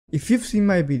If you've seen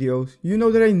my videos, you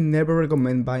know that I never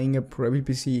recommend buying a Prebuilt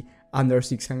PC under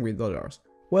 $600.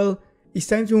 Well, it's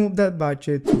time to move that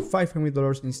budget to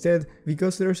 $500 instead,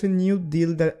 because there's a new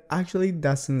deal that actually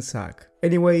doesn't suck.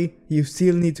 Anyway, you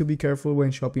still need to be careful when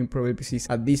shopping Prebuilt PCs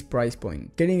at this price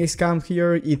point. Getting scammed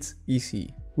here, it's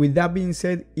easy. With that being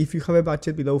said, if you have a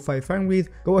budget below 500,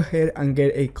 go ahead and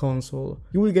get a console.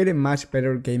 You will get a much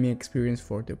better gaming experience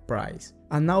for the price.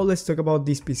 And now let's talk about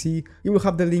this PC. You will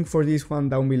have the link for this one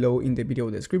down below in the video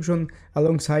description,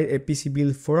 alongside a PC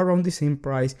build for around the same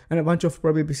price and a bunch of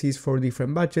Prebuilt PCs for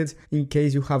different budgets in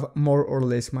case you have more or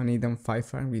less money than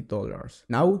 $500.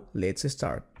 Now let's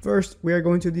start. First, we are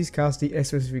going to discuss the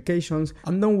specifications,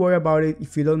 and don't worry about it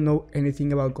if you don't know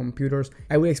anything about computers.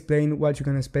 I will explain what you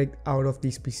can expect out of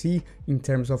this PC in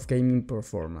terms of gaming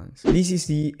performance. This is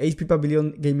the HP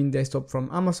Pavilion gaming desktop from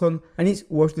Amazon, and it's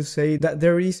worth to say that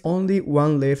there is only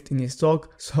one left in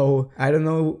stock, so I don't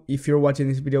know if you're watching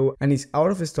this video and it's out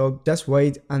of stock, just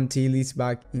wait until it's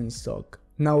back in stock.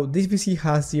 Now, this PC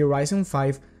has the Ryzen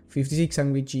 5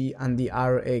 5600G and the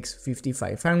RX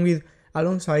 5500,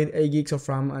 alongside 8 GB of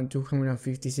RAM and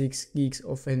 256 GB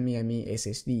of NVMe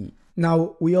SSD.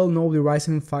 Now, we all know the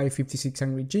Ryzen 5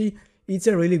 5600G, it's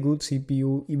a really good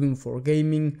CPU even for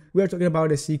gaming. We are talking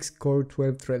about a 6-core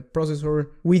 12-thread processor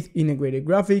with integrated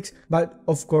graphics, but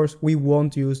of course we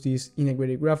won't use these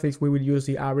integrated graphics, we will use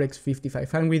the RX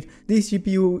 5500. This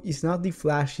GPU is not the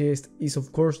flashiest, is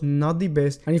of course not the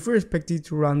best, and if you're expected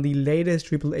to run the latest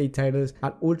AAA titles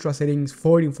at ultra settings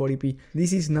 1440p,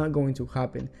 this is not going to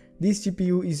happen. This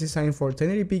GPU is designed for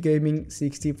 1080p gaming,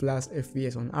 60 plus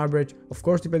FPS on average, of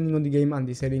course depending on the game and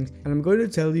the settings, and I'm going to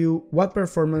tell you what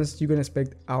performance you can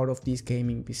expect out of this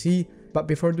gaming PC. But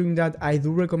before doing that, I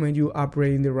do recommend you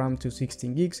upgrading the RAM to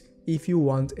 16 gigs if you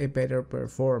want a better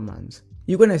performance.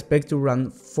 You can expect to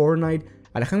run Fortnite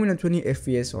at 120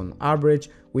 FPS on average.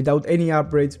 Without any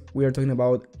upgrades, we are talking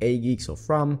about 8 gigs of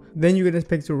RAM. Then you can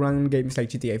expect to run games like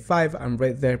GTA 5 and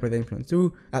Red Dead Redemption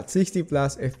 2 at 60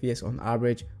 plus FPS on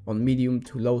average on medium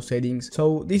to low settings.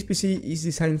 So this PC is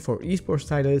designed for esports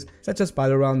titles such as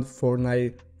Valorant,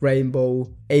 Fortnite, Rainbow,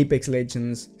 Apex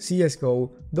Legends,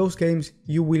 CSGO. Those games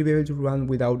you will be able to run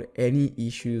without any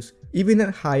issues, even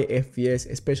at high FPS,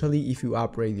 especially if you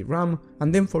upgrade the RAM.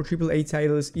 And then for AAA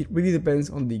titles, it really depends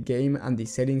on the game and the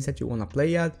settings that you want to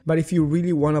play at. But if you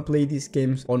really want to play these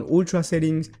games on ultra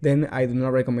settings, then I do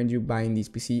not recommend you buying this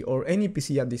PC or any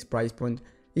PC at this price point.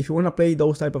 If you want to play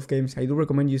those type of games, I do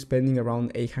recommend you spending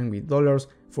around $800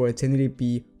 for a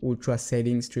 1080p ultra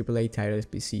settings AAA titles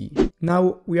PC.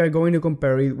 Now we are going to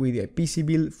compare it with a PC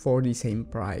build for the same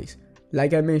price.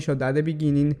 Like I mentioned at the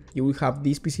beginning, you will have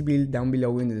this PC build down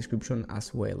below in the description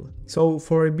as well. So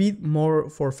for a bit more,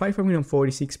 for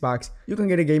 $546, you can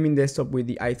get a gaming desktop with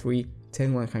the i3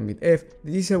 10100F.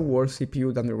 This is a worse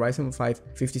CPU than the Ryzen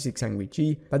 5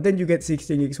 5600G, but then you get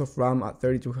 16 gigs of RAM at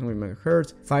 3200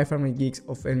 MHz, 500 gigs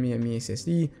of NVMe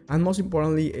SSD, and most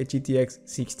importantly a GTX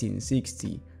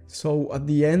 1660. So at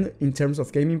the end, in terms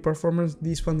of gaming performance,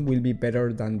 this one will be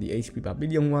better than the HP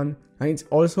Pavilion one, and it's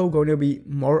also going to be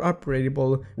more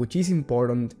upgradable, which is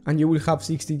important, and you will have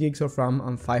 60 gigs of RAM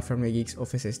and 500 gigs of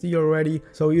SSD already,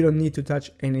 so you don't need to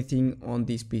touch anything on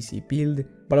this PC build.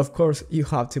 But of course, you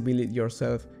have to build it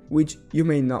yourself, which you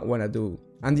may not want to do.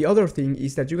 And the other thing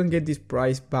is that you can get this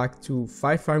price back to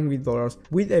 $500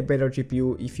 with a better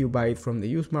GPU if you buy it from the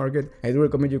used market. I do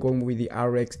recommend you going with the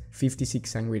RX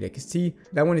 5600 XT.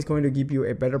 That one is going to give you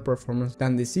a better performance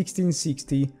than the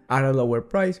 1660 at a lower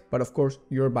price, but of course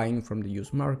you're buying from the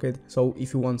used market. So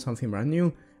if you want something brand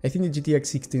new, I think the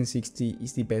GTX 1660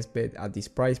 is the best bet at this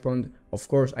price point. Of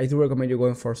course, I do recommend you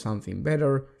going for something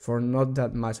better for not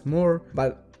that much more,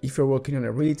 but if you're working on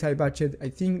a really tight budget, I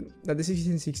think that the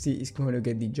 1660 is going to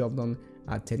get the job done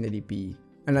at 1080p.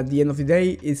 And at the end of the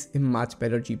day, it's a much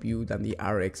better GPU than the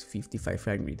RX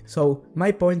 5500. So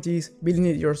my point is, building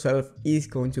it yourself is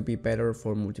going to be better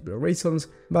for multiple reasons,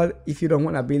 but if you don't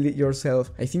want to build it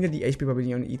yourself, I think that the HP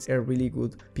Pavilion is a really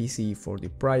good PC for the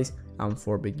price and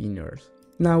for beginners.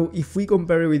 Now, if we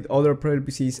compare it with other Prebuilt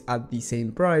PCs at the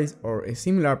same price or a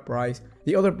similar price,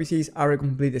 the other PCs are a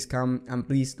complete scam, and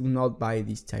please do not buy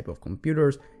this type of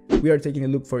computers. We are taking a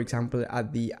look, for example,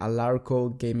 at the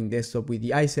Alarco gaming desktop with the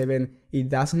i7. It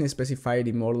doesn't specify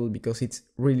the model because it's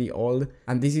really old,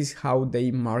 and this is how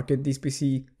they market this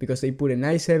PC, because they put an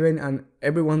i7, and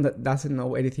everyone that doesn't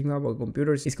know anything about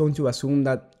computers is going to assume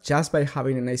that just by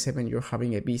having an i7 you're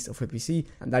having a beast of a PC,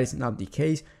 and that is not the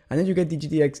case. And then you get the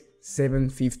GTX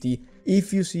 750.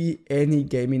 If you see any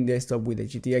gaming desktop with a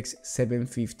GTX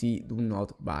 750, do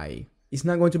not buy. It's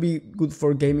not going to be good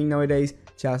for gaming nowadays,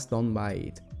 just don't buy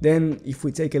it. Then if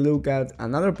we take a look at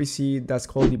another PC that's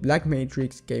called the Black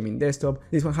Matrix Gaming Desktop,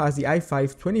 this one has the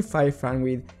i5 25 fan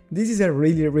width. This is a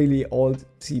really old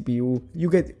CPU. You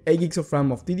get 8 gigs of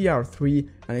RAM of DDR3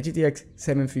 and a GTX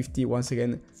 750 once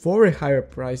again for a higher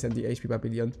price than the HP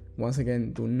Pavilion. Once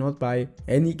again, do not buy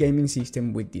any gaming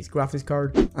system with this graphics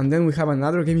card. And then we have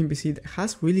another gaming PC that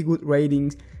has really good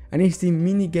ratings, and it's the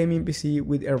mini gaming PC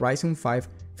with a Ryzen 5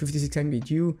 5600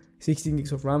 GPU, 16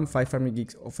 gigs of RAM, 500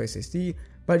 gigs of SSD,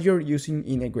 but you're using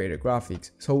integrated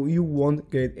graphics, so you won't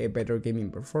get a better gaming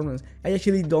performance. I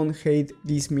actually don't hate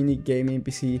this mini gaming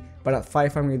PC, but at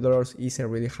 $500 is a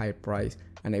really high price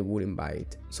and I wouldn't buy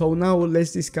it. So now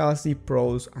let's discuss the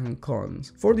pros and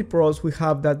cons. For the pros, we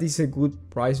have that this is a good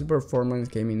price to performance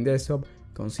gaming desktop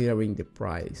considering the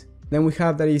price. Then we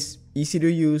have that it's easy to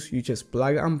use, you just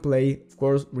plug and play. Of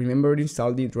course, remember to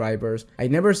install the drivers. I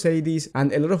never say this,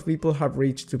 and a lot of people have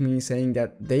reached to me saying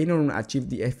that they don't achieve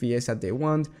the FPS that they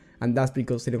want, and that's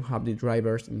because they don't have the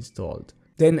drivers installed.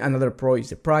 Then another pro is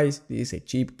the price. This is a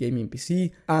cheap gaming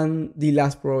PC, and the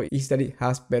last pro is that it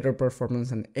has better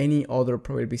performance than any other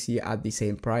Prebuilt PC at the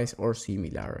same price or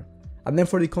similar. And then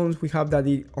for the cons, we have that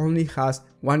it only has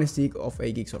one stick of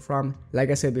 8 gigs of RAM.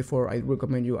 Like I said before, I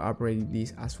recommend you upgrading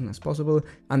this as soon as possible.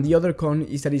 And the other con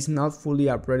is that it's not fully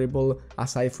upgradable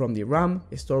aside from the RAM,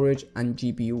 storage and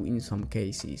GPU in some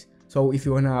cases. So if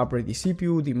you want to upgrade the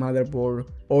CPU, the motherboard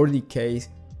or the case,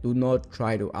 do not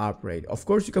try to upgrade. Of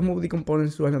course, you can move the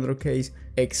components to another case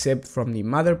except from the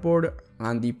motherboard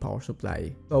and the power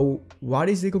supply. So what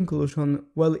is the conclusion?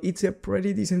 Well, it's a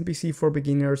pretty decent PC for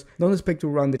beginners. Don't expect to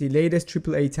run the latest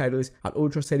AAA titles at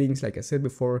ultra settings like I said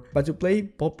before, but to play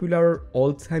popular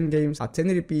all-time games at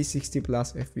 1080p 60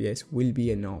 plus FPS will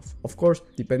be enough. Of course,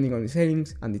 depending on the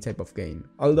settings and the type of game.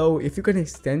 Although if you can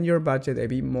extend your budget a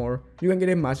bit more, you can get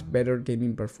a much better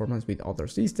gaming performance with other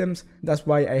systems. That's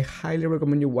why I highly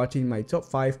recommend you watching my top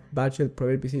 5 budget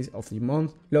Prebuilt PCs of the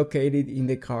month, located in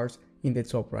the cards in the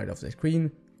top right of the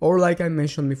screen, or like I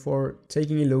mentioned before,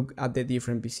 taking a look at the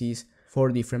different PCs for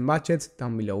different budgets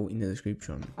down below in the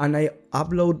description. And I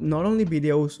upload not only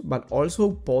videos but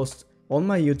also posts on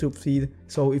my YouTube feed,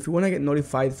 so if you want to get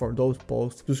notified for those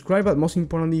posts, subscribe, but most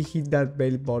importantly hit that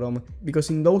bell button, because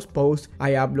in those posts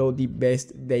I upload the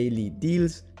best daily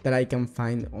deals that I can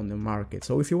find on the market.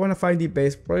 So if you want to find the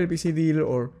best Prebuilt PC deal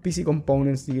or PC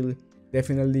components deal,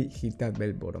 definitely hit that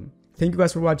bell button. Thank you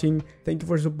guys for watching, thank you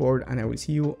for your support, and I will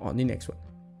see you on the next one.